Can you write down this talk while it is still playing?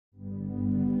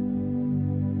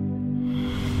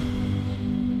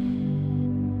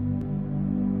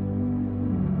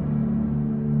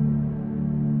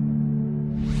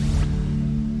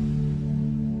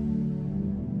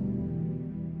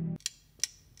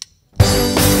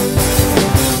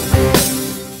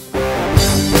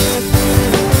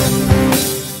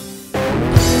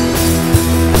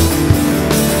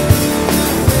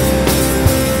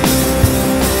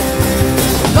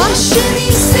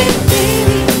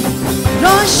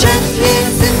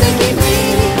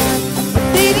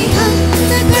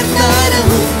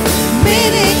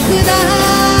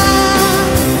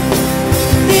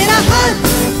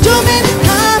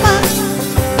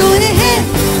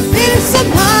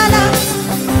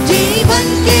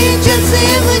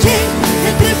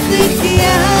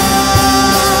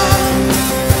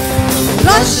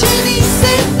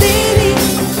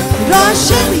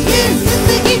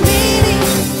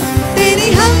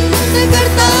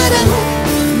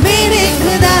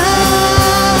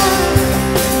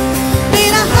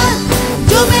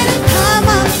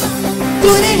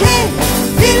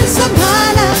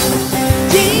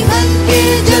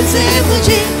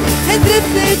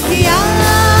दिया,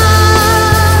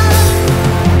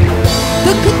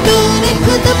 दुख तूने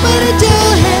खुद पर जो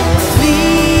है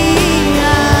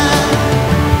लिया,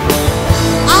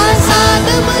 आजाद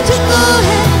मुझको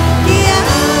है किया,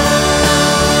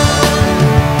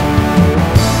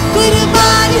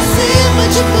 कुर्बानी से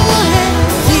मुझको है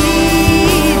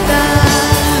जीता,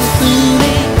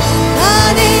 तूने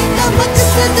गाने का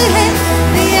मकसद है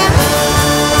दिया,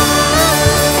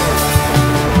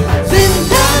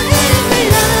 जिंदा है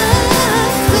मेरा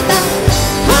खुदा,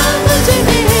 हाँ मुझ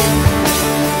में है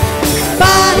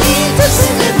पानी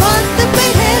जिसने मौत पे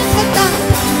है फता,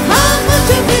 हाँ मुझ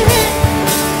में है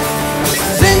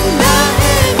जिंदा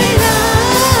है मेरा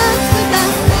खुदा,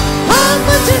 हाँ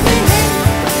मुझ में है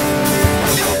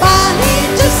पानी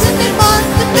जिसने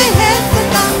मौत पे है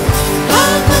फता,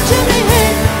 हाँ मुझ में है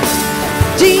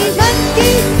जीवन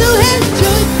की तू है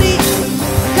ज्योति,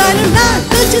 करुणा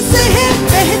तुझसे है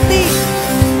बहती,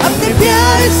 अपने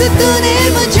प्यार से तूने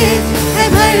मुझे है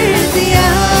भर दिया,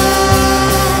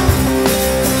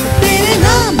 तेरे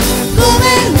नाम को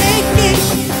मैं लेके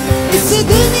इस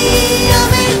दुनिया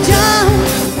में जाऊं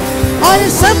और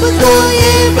सबको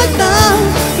ये बताऊं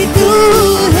कि तू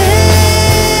है,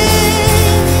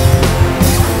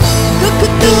 दुख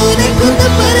तूने खुद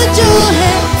पर जो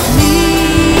है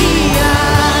लिया,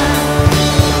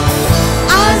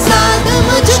 आजाद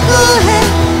मुझको है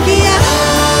किया,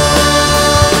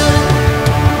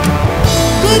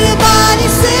 कुर्बानी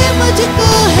से मुझको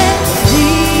है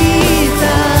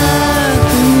जीता,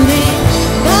 तूने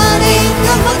गाने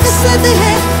का मकसद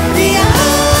है दिया,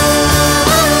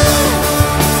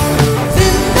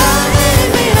 जिंदा है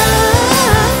मेरा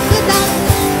खुदा,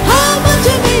 हाँ मुझ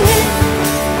में है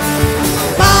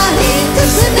पानी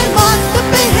जिसने मौत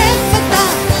पे है फता,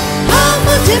 हाँ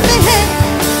मुझ में है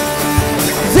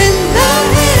जिंदा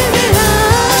है मेरा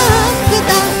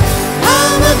खुदा, हाँ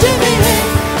मुझ में है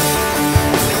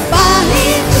पानी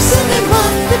जिसने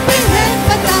मौत पे है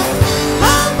फता,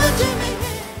 हाँ मुझ में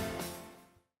है।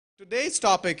 Today's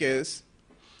topic is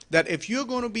that if you're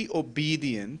going to be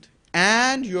obedient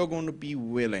and you're going to be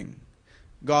willing,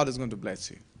 God is going to bless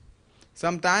you.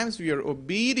 Sometimes we are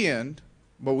obedient,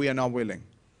 but we are not willing.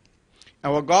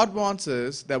 And what God wants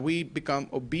is that we become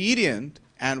obedient,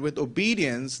 and with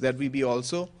obedience that we be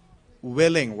also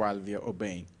willing while we are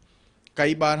obeying.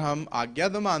 कई बार हम आज्ञा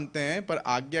तो मानते हैं, पर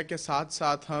आज्ञा के साथ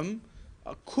साथ हम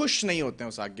खुश नहीं होते हैं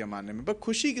उस आज्ञा मानने में, पर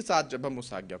खुशी के साथ जब हम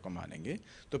उस आज्ञा को मानेंगे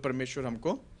तो परमेश्वर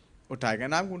हमको उठाएगा.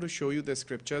 And I'm going to show you the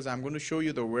scriptures, I'm going to show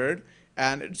you the word,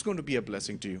 and it's going to be a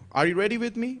blessing to you. Are you ready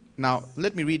with me? Now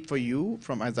let me read for you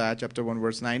from Isaiah chapter 1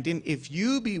 verse 19. If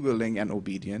you be willing and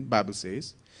obedient, Bible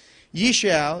says, ye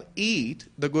shall eat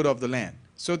the good of the land.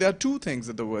 So there are two things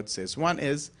that the word says. One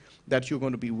is that you're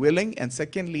going to be willing, and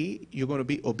secondly, you're going to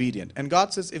be obedient. And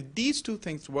God says if these two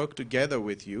things work together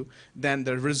with you, then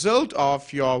the result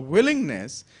of your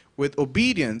willingness with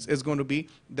obedience is going to be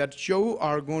that you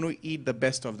are going to eat the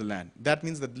best of the land. That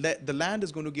means that the land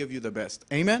is going to give you the best.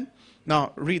 Amen?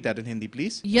 Now read that in Hindi,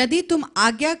 please. यदि तुम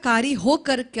आज्ञाकारी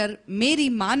होकर कर मेरी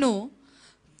मानो,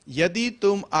 यदि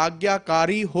तुम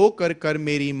आज्ञाकारी होकर कर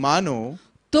मेरी मानो,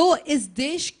 तो इस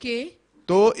देश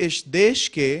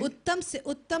के उत्तम से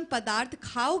उत्तम पदार्थ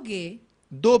खाओगे.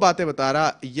 दो बातें बता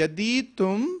रहा. यदि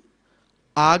तुम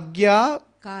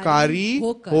आज्ञाकारी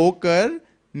होकर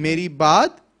मेरी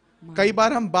बात, कई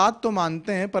बार हम बात तो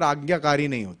मानते हैं पर आज्ञाकारी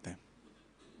नहीं होते हैं.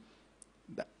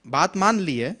 बात मान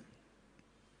ली है,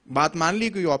 बात मान ली,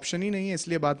 कोई ऑप्शन ही नहीं है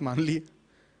इसलिए बात मान ली,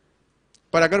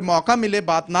 पर अगर मौका मिले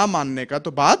बात ना मानने का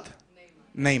तो बात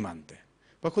नहीं मानते.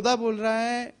 पर खुदा बोल रहा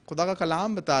है, खुदा का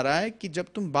कलाम बता रहा है कि जब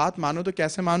तुम बात मानो तो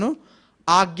कैसे मानो?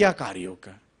 आज्ञाकारी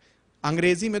होकर.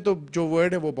 अंग्रेजी में तो जो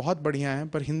वर्ड है वो बहुत बढ़िया है,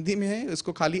 पर हिंदी में है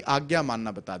इसको खाली आज्ञा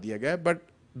मानना बता दिया गया है. बट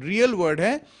रियल वर्ड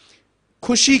है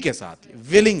खुशी के साथ,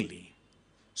 विलिंगली,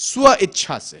 स्व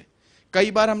इच्छा से.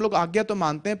 कई बार हम लोग आज्ञा तो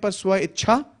मानते हैं पर स्व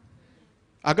इच्छा,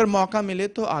 अगर मौका मिले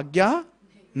तो आज्ञा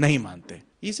नहीं मानते.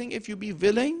 He's saying if you be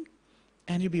willing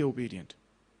and you be obedient.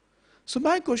 So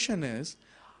my question is,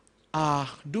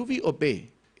 do we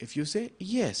obey? If you say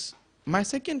yes. My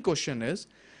second question is,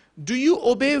 do you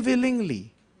obey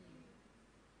willingly?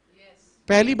 Yes.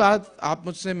 पहली बात आप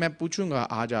मुझसे, मैं पूछूंगा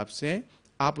आज आपसे,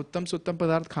 आप उत्तम से उत्तम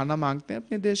पदार्थ खाना मांगते हैं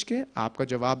अपने देश के? आपका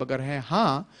जवाब अगर है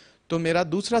हाँ, तो मेरा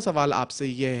दूसरा सवाल आपसे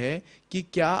यह है कि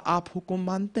क्या आप हुक्म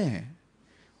मानते हैं?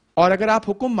 और अगर आप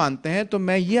हुक्म मानते हैं तो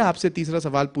मैं ये आपसे तीसरा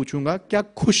सवाल पूछूंगा, क्या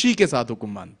खुशी के साथ हुक्म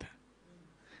मानते हैं?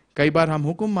 कई बार हम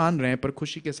हुक्म मान रहे हैं पर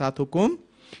खुशी के साथ हुक्म.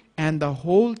 And the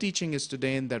whole teaching is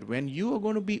today in that when you are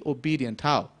going to be obedient,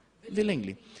 how?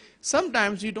 Willingly.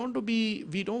 Sometimes we don't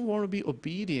want to be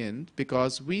obedient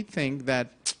because we think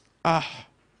that,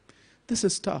 this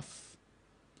is tough.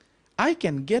 I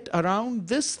can get around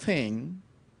this thing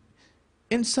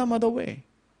in some other way.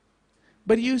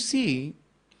 But you see,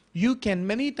 you can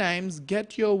many times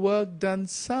get your work done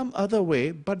some other way,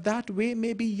 but that way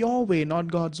may be your way,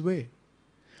 not God's way.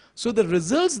 So the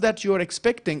results that you are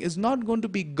expecting is not going to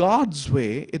be God's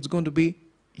way, it's going to be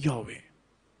your way.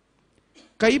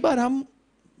 कई बार हम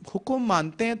हुक्म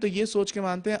मानते हैं तो ये सोच के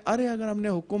मानते हैं, अरे अगर हमने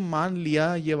हुक्म मान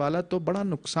लिया ये वाला तो बड़ा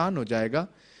नुकसान हो जाएगा,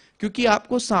 क्योंकि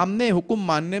आपको सामने हुक्म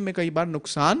मानने में कई बार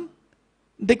नुकसान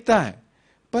दिखता है।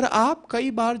 पर आप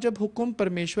कई बार जब हुक्म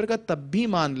परमेश्वर का तब भी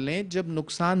मान लें जब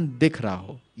नुकसान दिख रहा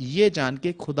हो, ये जान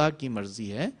के खुदा की मर्जी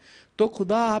है, तो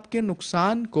खुदा आपके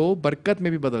नुकसान को बरकत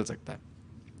में भी बदल सकता है।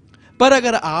 पर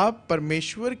अगर आप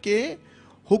परमेश्वर के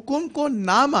हुक्म को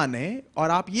ना माने और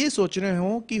आप ये सोच रहे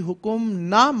हो कि हुक्म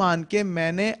ना मान के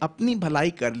मैंने अपनी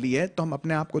भलाई कर ली है, तो हम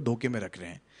अपने आप को धोखे में रख रहे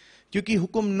हैं, क्योंकि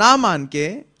हुक्म ना मान के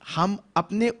हम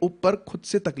अपने ऊपर खुद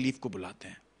से तकलीफ को बुलाते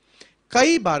हैं।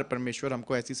 कई बार परमेश्वर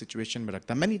हमको ऐसी सिचुएशन में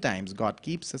रखता है। Many times God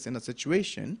keeps us in a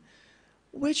situation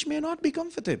which may not be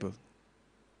comfortable,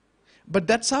 but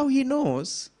that's how He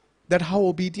knows that how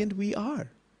obedient we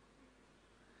are.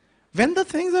 When the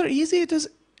things are easy, it is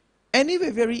anyway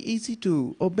very easy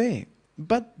to obey.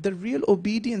 But the real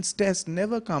obedience test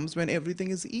never comes when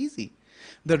everything is easy.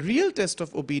 The real test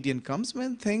of obedience comes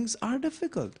when things are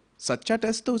difficult. सच्चा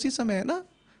test तो उसी समय है ना।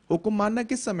 हुक्म मानना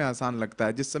किस समय आसान लगता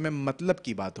है? जिस समय मतलब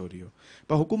की बात हो रही हो।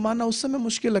 पर हुक्म मानना उस समय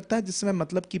मुश्किल लगता है जिस समय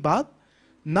मतलब की बात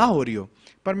ना हो रही हो।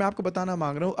 पर मैं आपको बताना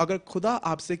मांग रहा हूं, अगर खुदा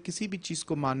आपसे किसी भी चीज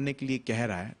को मानने के लिए कह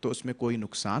रहा है तो उसमें कोई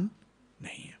नुकसान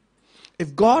नहीं है।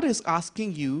 If God is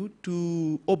asking you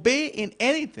to obey in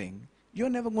anything, you're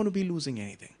never going to be losing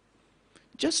anything.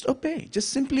 Just obey. Just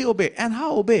simply obey. And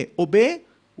how obey? Obey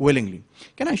willingly.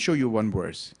 Can I show you one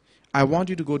verse? I want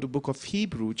you to go to book of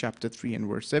Hebrew chapter 3 and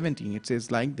verse 17. It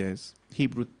says like this.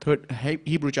 Hebrew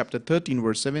chapter 13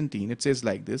 verse 17. It says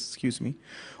like this. Excuse me.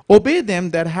 Obey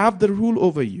them that have the rule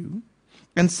over you,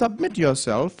 and submit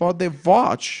yourself, for they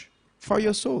watch for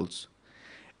your souls,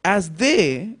 as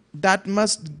they that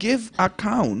must give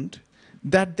account,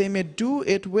 that they may do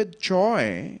it with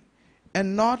joy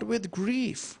and not with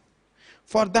grief,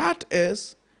 for that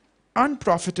is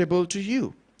unprofitable to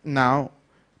you. Now,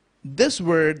 this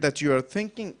word that you are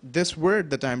thinking, this word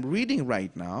that I'm reading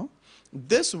right now,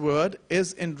 this word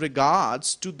is in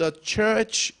regards to the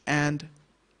church and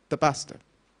the pastor.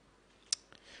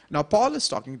 Now, Paul is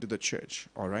talking to the church,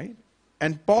 all right?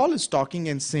 And Paul is talking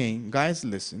and saying, guys,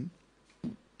 listen.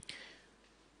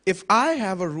 If I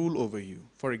have a rule over you,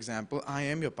 for example, I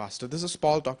am your pastor. This is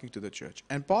Paul talking to the church.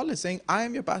 And Paul is saying, I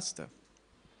am your pastor.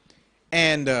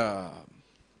 And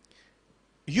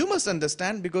you must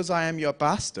understand, because I am your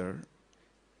pastor,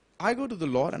 I go to the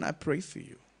Lord and I pray for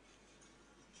you.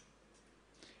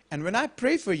 And when I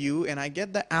pray for you and I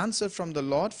get the answer from the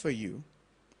Lord for you,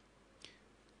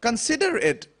 consider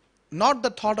it not the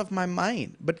thought of my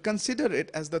mind, but consider it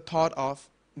as the thought of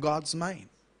God's mind.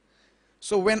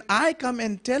 So when I come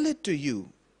and tell it to you,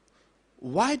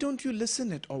 why don't you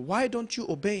listen it, or why don't you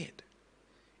obey it?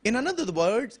 In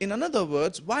other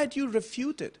words, why do you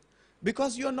refute it?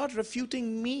 Because you are not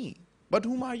refuting me. But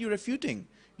whom are you refuting?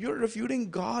 You're refuting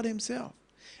God Himself.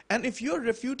 And if you're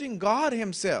refuting God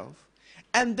Himself,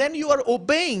 and then you are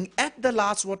obeying at the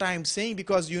last what I am saying,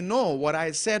 because you know what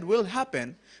I said will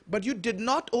happen, but you did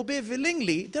not obey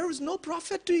willingly, there is no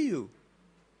profit to you.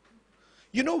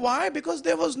 You know why? Because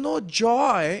there was no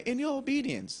joy in your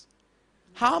obedience.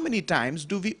 How many times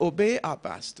do we obey our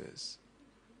pastors?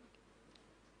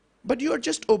 But you are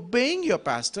just obeying your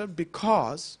pastor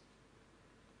because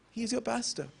he's your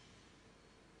pastor.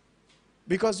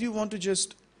 Because you want to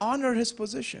just honor his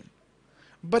position.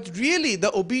 But really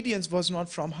the obedience was not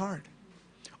from heart.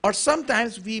 Or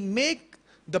sometimes we make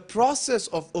the process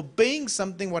of obeying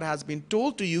something what has been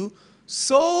told to you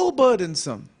so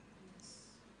burdensome.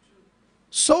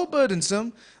 So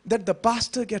burdensome that the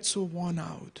pastor gets so worn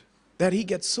out, that he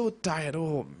gets so tired.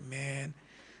 Oh man,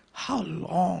 how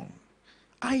long?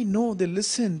 I know they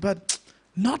listen, but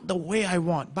not the way I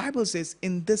want. Bible says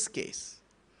in this case,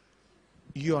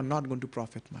 you are not going to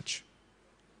profit much.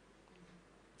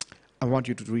 I want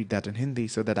you to read that in Hindi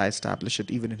so that I establish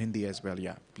it even in Hindi as well.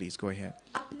 Yeah, please go ahead.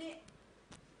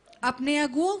 अपने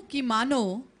अगुओं की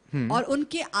मानो और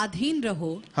उनके अधीन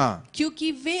रहो, हाँ.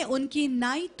 क्योंकि वे उनकी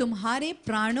नाई तुम्हारे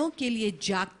प्राणों के लिए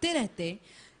जागते रहते,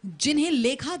 जिन्हें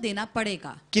लेखा देना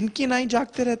पड़ेगा. किनकी नाई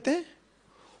जागते रहते हैं?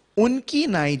 उनकी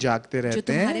नाई जागते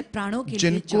रहते हैं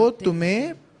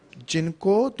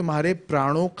जिनको तुम्हारे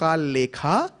प्राणों का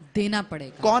लेखा देना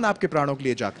पड़ेगा. कौन आपके प्राणों के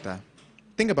लिए जागता है?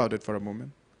 Think about it for a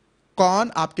moment.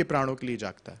 कौन आपके प्राणों के लिए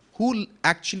जागता है? Who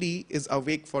actually is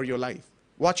awake for your life?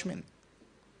 Watchmen.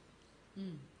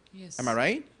 Yes. Am I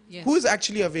right? Yes. Who is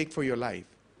actually awake for your life?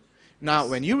 Now,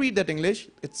 when you read that English,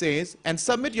 it says, and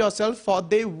submit yourself, for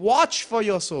they watch for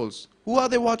your souls. Who are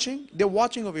they watching? They're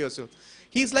watching over your soul.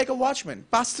 He's like a watchman.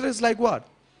 Pastor is like what?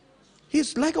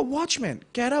 He's like a watchman.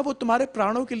 कह रहा वो तुम्हारे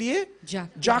प्राणों के लिए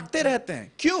जागते रहते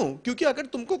हैं. क्यों? क्योंकि अगर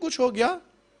तुमको कुछ हो गया,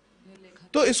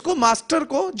 तो इसको मास्टर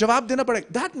को जवाब देना पड़ेगा.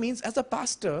 That means, as a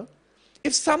pastor,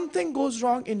 if something goes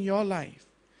wrong in your life,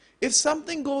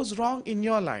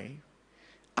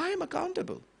 I am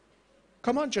accountable.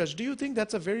 Come on, church. Do you think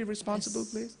that's a very responsible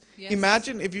place? Yes.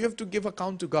 Imagine if you have to give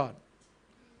account to God.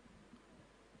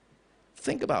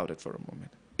 Think about it for a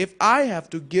moment. If I have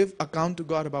to give account to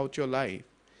God about your life,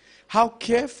 how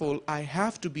careful I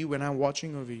have to be when I'm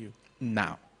watching over you.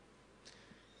 Now,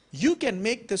 you can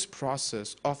make this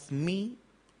process of me,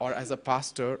 or as a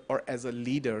pastor, or as a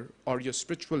leader, or your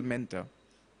spiritual mentor,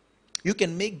 you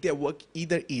can make their work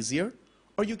either easier,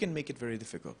 or you can make it very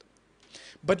difficult.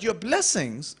 But your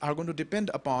blessings are going to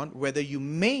depend upon whether you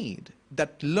made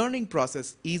that learning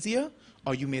process easier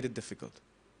or you made it difficult.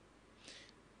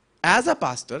 As a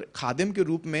pastor, खादिम के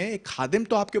रूप में एक खादिम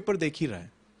तो आपके ऊपर देख ही रहा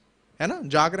है ना?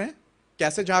 जाग रहे हैं.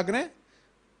 कैसे जाग रहे हैं?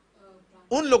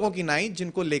 उन लोगों की नाई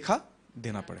जिनको लेखा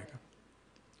देना पड़ेगा.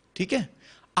 ठीक है?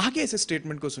 आगे इस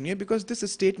स्टेटमेंट को सुनिए, because this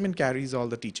statement carries all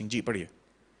the teaching. जी पढ़िए.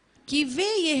 कि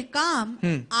वे यह काम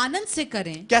आनंद से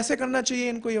करें. कैसे करना चाहिए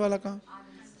इनको ये वाला काम?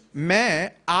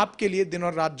 मैं आपके लिए दिन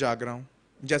और रात जाग रहा हूं,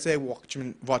 जैसे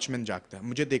वॉचमैन जागता है.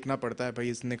 मुझे देखना पड़ता है भाई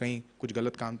इसने कहीं कुछ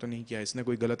गलत काम तो नहीं किया, इसने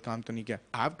कोई गलत काम तो नहीं किया.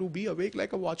 I have to be awake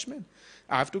like a watchman.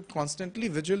 I have to constantly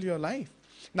vigil your life.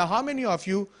 Now how many of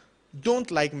you don't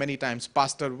like many times,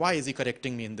 Pastor, why is he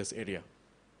correcting me in this area?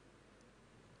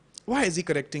 Why is he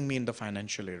correcting me in the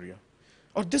financial area?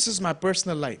 Or this is my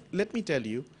personal life. Let me tell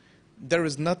you, there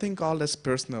is nothing called as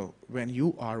personal when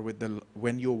you are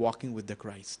when you're walking with the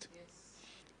Christ. Yes.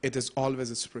 It is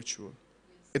always spiritual.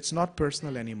 Yes. It's not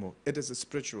personal anymore. It is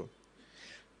spiritual.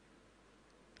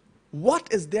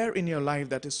 What is there in your life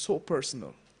that is so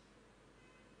personal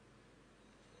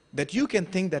that you can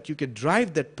think that you can drive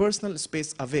that personal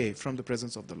space away from the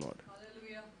presence of the Lord?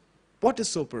 Hallelujah. What is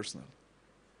so personal?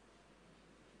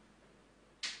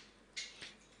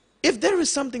 If there is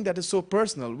something that is so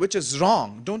personal, which is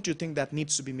wrong, don't you think that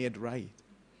needs to be made right?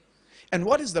 And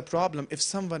what is the problem if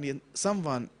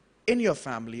someone in your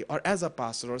family, or as a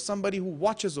pastor, or somebody who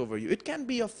watches over you, it can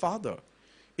be your father,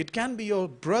 it can be your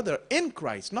brother in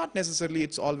Christ, not necessarily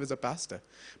it's always a pastor,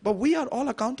 but we are all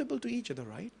accountable to each other,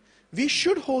 right? We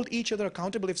should hold each other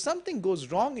accountable. If something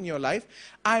goes wrong in your life,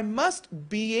 I must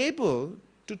be able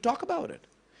to talk about it.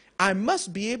 I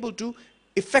must be able to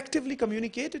effectively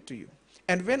communicate it to you.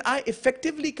 And when I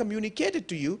effectively communicate it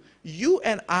to you, you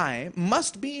and I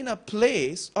must be in a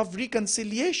place of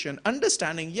reconciliation,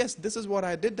 understanding, yes, this is what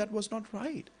I did that was not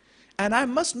right. And I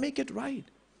must make it right.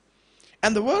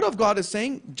 And the word of God is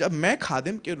saying, जब मैं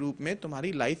खादिम के रूप में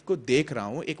तुम्हारी life को देख रहा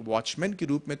हूं, एक वॉचमैन के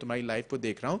रूप में तुम्हारी लाइफ को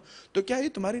देख रहा हूं, तो क्या ये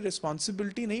तुम्हारी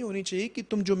रिस्पॉन्सिबिलिटी नहीं होनी चाहिए कि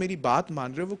तुम जो मेरी बात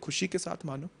मान रहे हो वो खुशी के साथ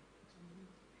मानो?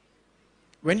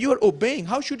 When you are obeying,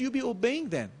 how should you be obeying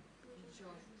then?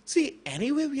 See,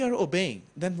 anyway we are obeying,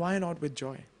 then why not with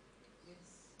joy?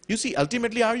 You see,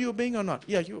 ultimately, are you obeying or not?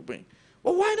 Yeah, you're obeying.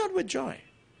 Well, why not with joy?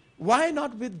 Why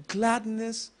not with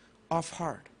gladness of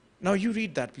heart? Now you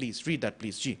read that please,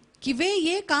 जी. कि वे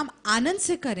ये काम आनंद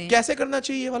से करें. कैसे करना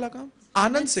चाहिए ये वाला काम?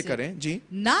 आनंद से करें जी.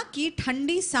 ना कि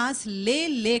ठंडी सांस ले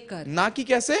लेकर. ना कि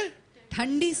कैसे?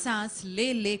 ठंडी सांस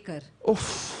ले लेकर. उफ,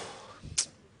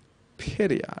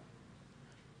 फिर यार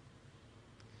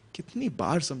कितनी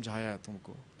बार समझाया है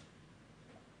तुमको.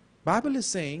 Bible is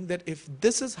saying that if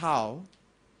this is how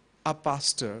a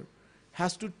pastor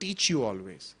has to teach you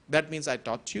always, that means I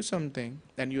taught you something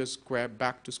and you are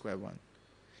back to square one,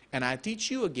 and I teach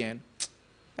you again.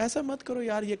 ऐसा मत करो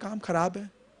यार, ये काम खराब है,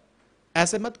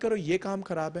 ऐसे मत करो, ये काम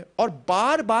खराब है, और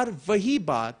बार बार वही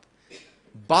बात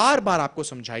बार बार आपको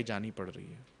समझाई जानी पड़ रही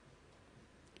है.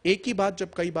 एक ही बात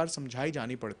जब कई बार समझाई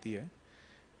जानी पड़ती है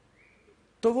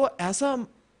तो वो ऐसा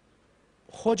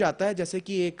हो जाता है जैसे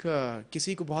कि एक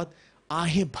किसी को बहुत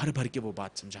आहें भर भर के वो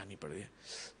बात समझानी पड़ रही है.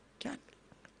 क्या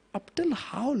up till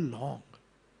how long?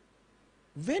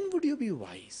 When would you be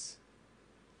wise?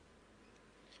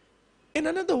 In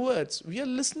other words, we are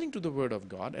listening to the word of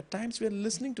God. At times we are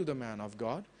listening to the man of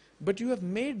God, but you have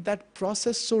made that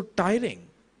process so tiring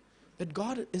that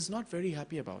God is not very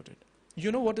happy about it.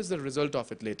 You know what is the result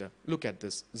of it later? Look at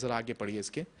this. जरा आगे पढ़िए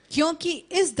इसके. क्योंकि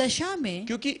इस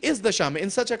दशा में, in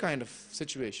such a kind of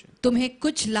situation, तुम्हें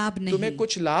कुछ लाभ नहीं. तुम्हें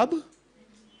कुछ लाभ,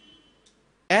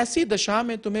 ऐसी दशा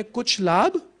में तुम्हें कुछ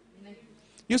लाभ.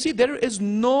 You see, there is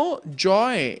no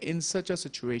joy in such a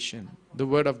situation. The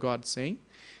word of God saying,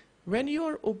 When you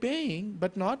are obeying,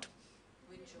 but not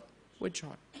with joy.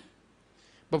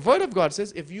 But Word of God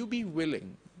says, if you be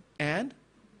willing and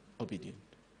obedient,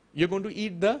 you're going to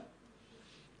eat the...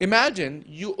 Imagine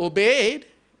you obeyed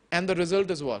and the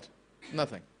result is what?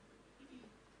 Nothing.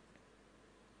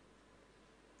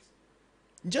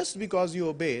 Just because you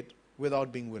obeyed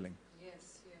without being willing.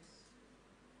 Yes, yes.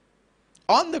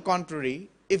 On the contrary,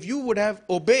 if you would have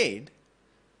obeyed,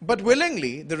 but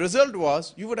willingly, the result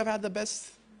was you would have had the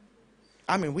best.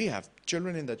 I mean, we have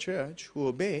children in the church who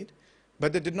obeyed,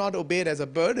 but they did not obey it as a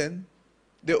burden.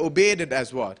 They obeyed it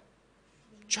as what?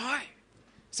 Joy.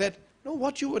 Said, no,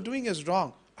 what you were doing is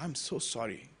wrong. I'm so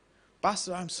sorry.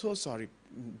 Pastor, I'm so sorry.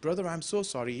 Brother, I'm so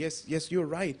sorry. Yes, you're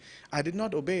right. I did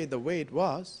not obey the way it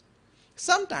was.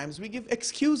 Sometimes we give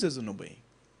excuses in obeying.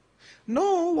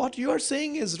 No, what you're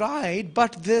saying is right,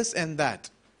 but this and that.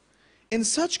 In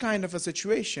such kind of a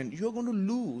situation, you're going to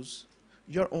lose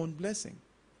your own blessing.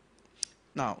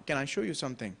 Now, can I show you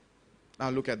something? Now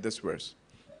look at this verse.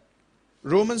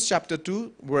 Romans chapter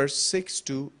 2, verse 6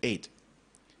 to 8.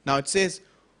 Now it says,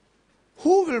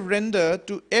 who will render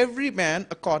to every man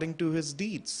according to his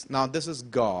deeds? Now this is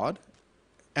God.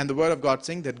 And the word of God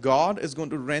saying that God is going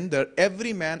to render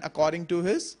every man according to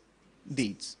his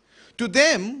deeds. To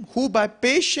them who by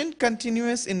patient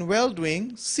continuance in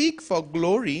well-doing seek for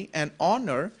glory and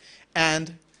honor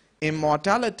and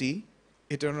immortality,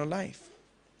 eternal life.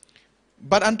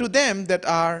 But unto them that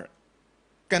are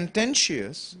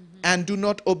contentious and do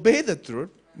not obey the truth,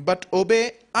 but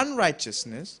obey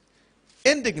unrighteousness,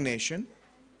 indignation,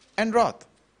 and wrath.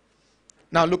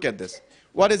 Now look at this.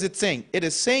 What is it saying? It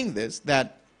is saying this,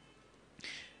 that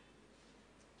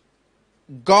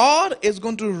God is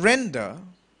going to render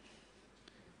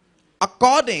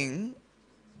according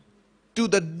to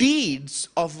the deeds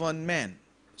of one man.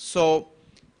 So,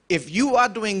 if you are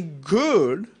doing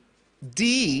good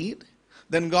deed,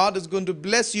 then God is going to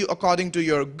bless you according to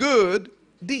your good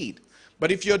deed.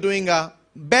 But if you're doing a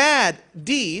bad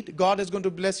deed, God is going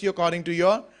to bless you according to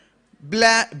your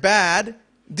bad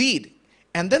deed.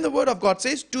 And then the word of God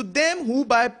says, to them who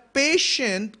by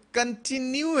patient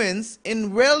continuance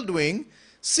in well-doing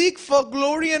seek for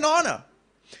glory and honor.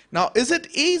 Now, is it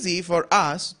easy for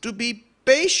us to be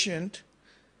patient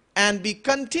and be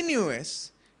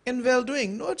continuous in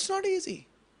well-doing? No, it's not easy.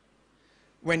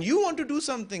 When you want to do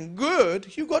something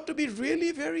good, you got to be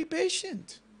really very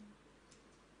patient.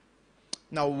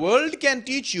 Now, world can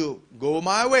teach you, go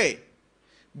my way.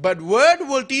 But word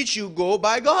will teach you, go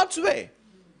by God's way.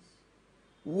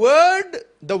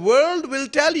 The world will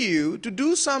tell you to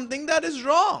do something that is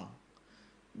wrong.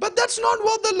 But that's not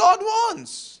what the Lord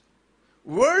wants.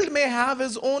 World may have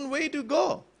his own way to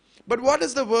go. But what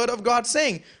is the word of God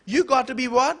saying? You got to be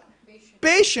what?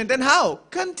 Patient. And how?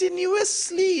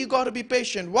 Continuously you got to be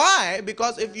patient. Why?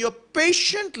 Because if you're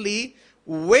patiently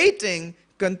waiting,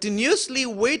 continuously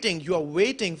waiting, you are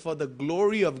waiting for the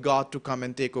glory of God to come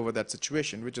and take over that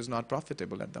situation, which is not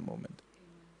profitable at the moment.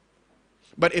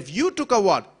 But if you took a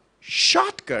what?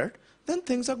 Shortcut, then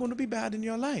things are going to be bad in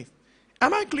your life.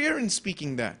 Am I clear in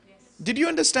speaking that? Yes. Did you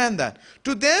understand that?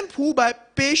 To them who by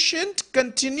patient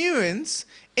continuance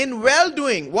in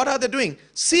well-doing, what are they doing?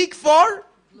 Seek for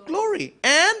glory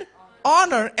and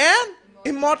honor and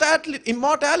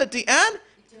immortality. And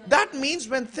that means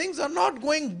when things are not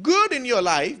going good in your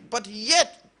life, but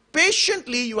yet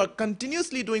patiently you are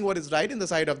continuously doing what is right in the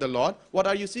sight of the Lord, what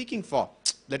are you seeking for?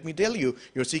 Let me tell you,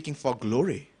 you're seeking for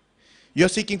glory. You're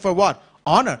seeking for what?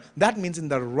 Honor. That means in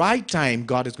the right time,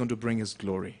 God is going to bring his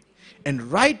glory. In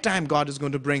right time, God is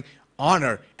going to bring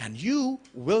honor. And you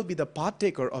will be the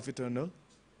partaker of eternal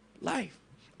life.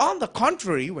 On the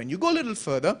contrary, when you go a little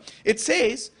further, it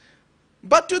says,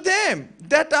 but to them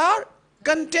that are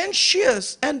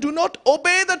contentious and do not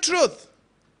obey the truth.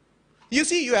 You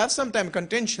see, you have sometimes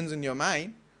contentions in your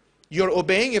mind. You're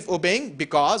obeying,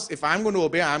 because if I'm going to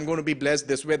obey, I'm going to be blessed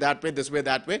this way, that way, this way,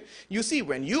 that way. You see,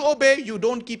 when you obey, you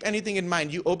don't keep anything in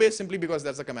mind. You obey simply because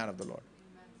that's the command of the Lord.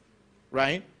 Amen.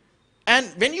 Right? And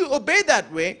when you obey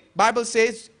that way, Bible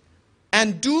says,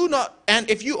 and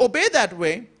if you obey that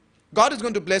way, God is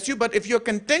going to bless you. But if you're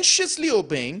contentiously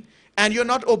obeying and you're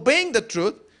not obeying the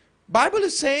truth, Bible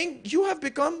is saying you have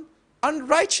become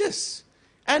unrighteous.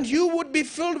 And you would be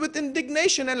filled with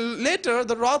indignation, and later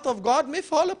the wrath of God may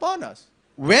fall upon us.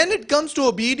 When it comes to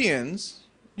obedience,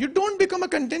 you don't become a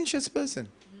contentious person.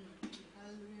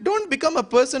 Don't become a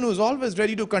person who's always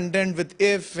ready to contend with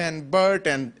if and but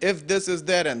and if this is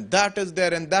there and that is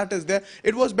there and that is there.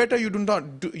 It was better you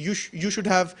you should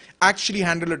have actually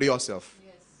handled it yourself.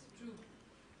 Yes, true.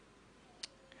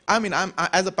 I mean,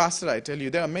 as a pastor, I tell you,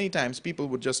 there are many times people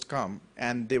would just come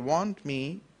and they want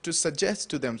me to suggest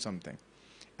to them something.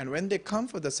 And when they come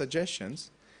for the suggestions,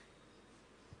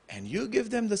 and you give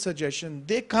them the suggestion,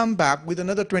 they come back with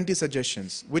another 20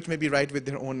 suggestions, which may be right with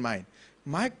their own mind.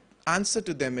 My answer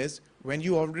to them is, when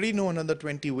you already know another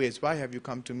 20 ways, why have you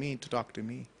come to me to talk to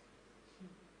me?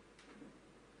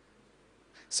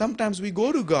 Sometimes we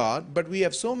go to God, but we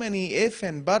have so many if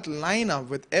and but line up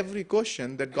with every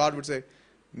question that God would say,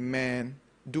 man,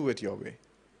 do it your way.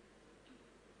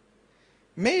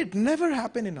 May it never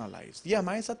happen in our lives. ये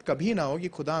हमारे साथ कभी ना हो कि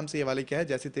खुदा हमसे ये वाले क्या है,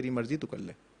 जैसे तेरी मर्जी तू कर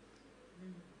ले.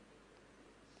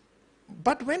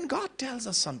 But when God tells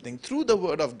us something through the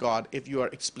word of God, if you are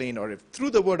explained, or if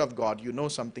through the word of God you know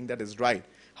something that is right,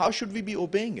 how should we be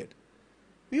obeying it?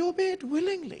 We obey it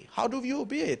willingly. How do we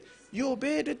obey it? You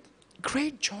obey it with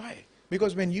great joy.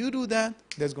 Because when you do that,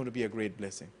 there's going to be a great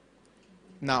blessing.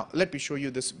 Now, let me show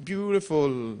you this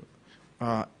beautiful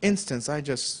instance. I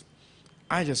just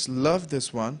love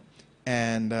this one.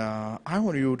 And I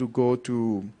want you to go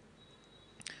to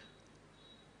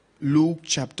Luke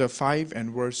chapter 5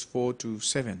 and verse 4 to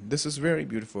 7. This is very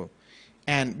beautiful.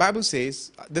 And Bible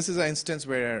says, this is an instance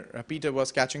where Peter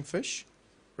was catching fish,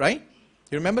 right?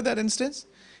 You remember that instance?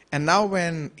 And now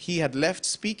when he had left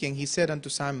speaking, he said unto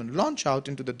Simon, launch out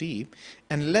into the deep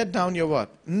and let down your what?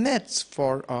 Nets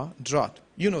for a draught.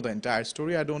 You know the entire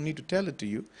story. I don't need to tell it to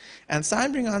you. And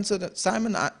Simon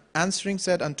answering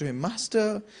said unto him,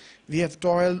 Master, we have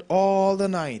toiled all the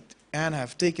night and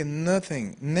have taken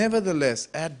nothing. Nevertheless,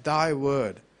 at thy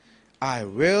word, I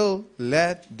will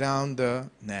let down the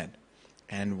net.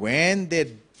 And when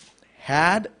they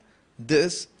had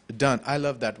this done, I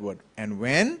love that word. And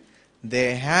when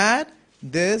they had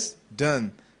this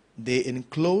done, they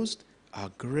enclosed a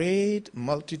great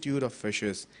multitude of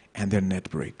fishes, and their net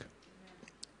brake.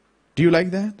 Do you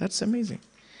like that? That's amazing.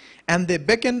 And they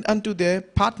beckoned unto their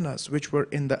partners which were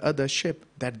in the other ship,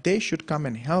 that they should come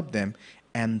and help them.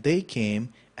 And they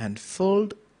came and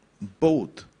filled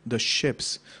both the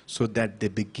ships, so that they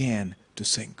began to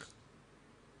sink.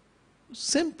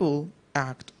 Simple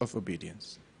act of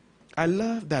obedience. I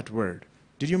love that word.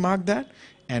 Did you mark that?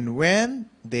 And when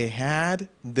they had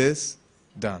this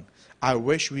done. I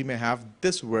wish we may have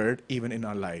this word even in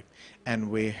our life. And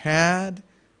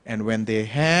when they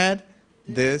had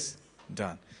this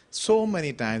done. So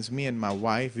many times, me and my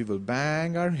wife, we will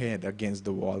bang our head against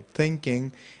the wall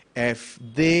thinking, if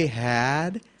they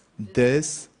had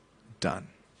this done,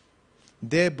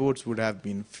 their boats would have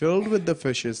been filled with the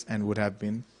fishes and would have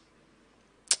been.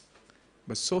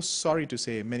 But so sorry to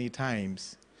say, many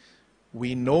times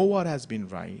we know what has been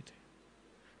right,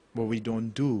 but we don't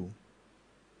do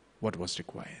what was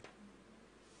required.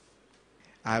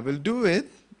 I will do it,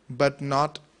 but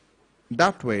not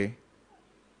that way,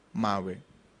 my way.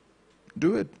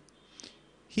 Do it.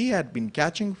 He had been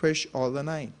catching fish all the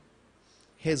night,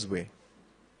 his way.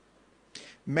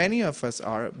 Many of us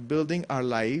are building our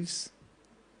lives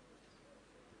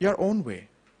your own way.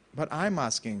 But I'm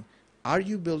asking, are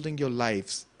you building your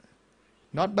lives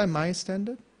not by my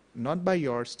standard, not by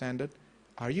your standard?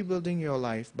 Are you building your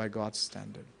life by God's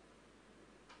standard?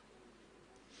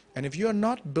 And if you are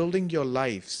not building your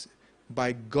lives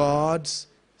by God's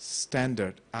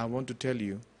standard, I want to tell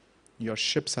you, your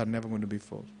ships are never going to be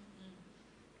full.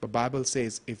 The Bible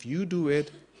says, if you do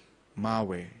it my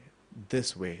way,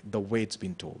 this way, the way it's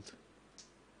been told,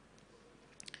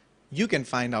 you can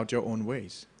find out your own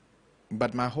ways.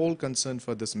 But my whole concern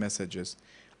for this message is,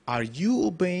 are you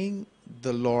obeying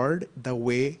the Lord the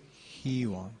way He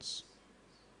wants?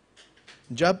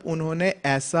 जब उन्होंने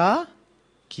ऐसा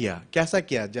किया, कैसा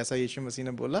किया? जैसा यीशु मसीह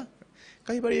ने बोला.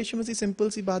 कई बार यीशु मसीह सिंपल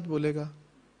सी बात बोलेगा,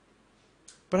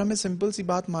 पर हमें सिंपल सी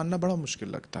बात मानना बड़ा मुश्किल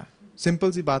लगता है.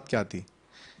 सिंपल सी बात क्या थी?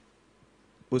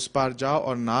 उस पार जाओ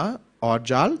और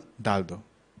जाल डाल दो.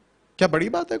 क्या बड़ी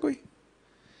बात है कोई?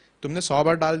 तुमने 100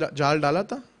 बार जाल डाला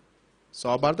था?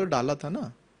 100 बार तो डाला था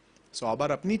ना. 100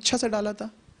 बार अपनी इच्छा से डाला था,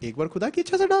 एक बार खुदा की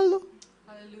इच्छा से डाल दो.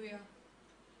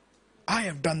 I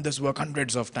have done this work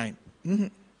hundreds of times.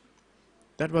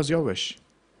 That was your wish.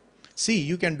 See,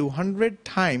 you can do 100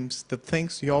 times the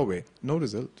things your way, no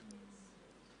result.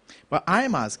 But I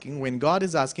am asking, when God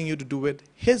is asking you to do it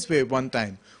His way one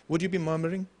time, would you be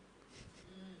murmuring?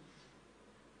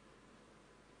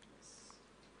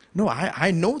 No,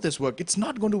 I know this work. It's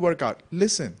not going to work out.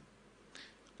 Listen,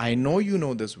 I know you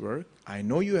know this work. I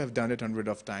know you have done it 100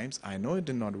 of times. I know it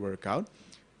did not work out.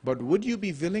 But would you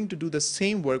be willing to do the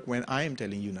same work when I am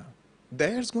telling you now?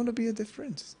 There's going to be a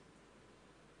difference.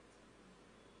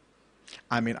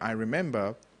 I mean, I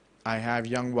remember I have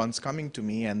young ones coming to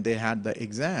me and they had the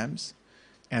exams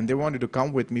and they wanted to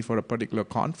come with me for a particular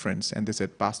conference. And they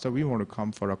said, Pastor, we want to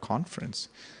come for a conference.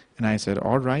 And I said,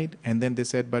 all right. And then they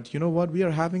said, but you know what? We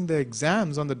are having the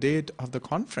exams on the date of the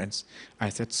conference. I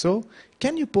said, so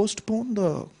can you postpone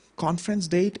the conference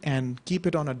date and keep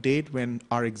it on a date when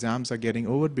our exams are getting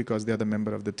over because they're the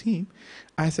member of the team?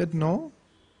 I said, no.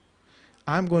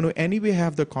 I'm going to anyway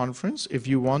have the conference. If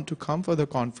you want to come for the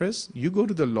conference, you go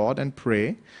to the Lord and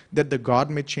pray that the God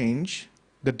may change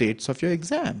the dates of your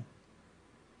exam.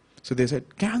 So they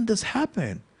said, can this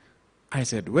happen? I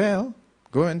said, well,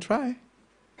 go and try.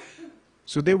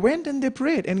 So they went and they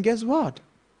prayed, and guess what?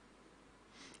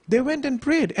 They went and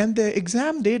prayed, and the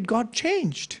exam date got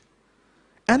changed.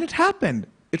 And it happened.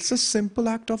 It's a simple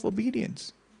act of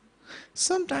obedience.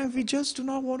 Sometimes we just do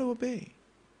not want to obey.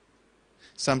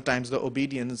 Sometimes the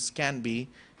obedience can be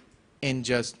in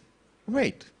just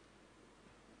wait.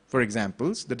 For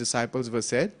examples, the disciples were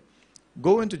said,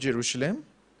 go into Jerusalem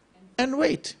and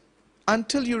wait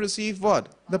until you receive what?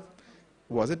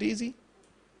 Was it easy?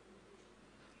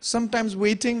 Sometimes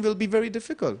waiting will be very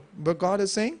difficult. But God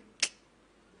is saying,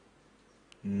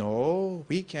 no,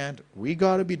 we can't. We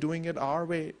got to be doing it our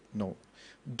way. No.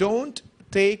 Don't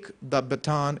take the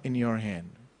baton in your hand.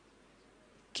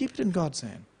 Keep it in God's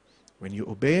hand. When you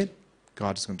obey it,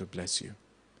 God is going to bless you.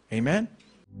 Amen?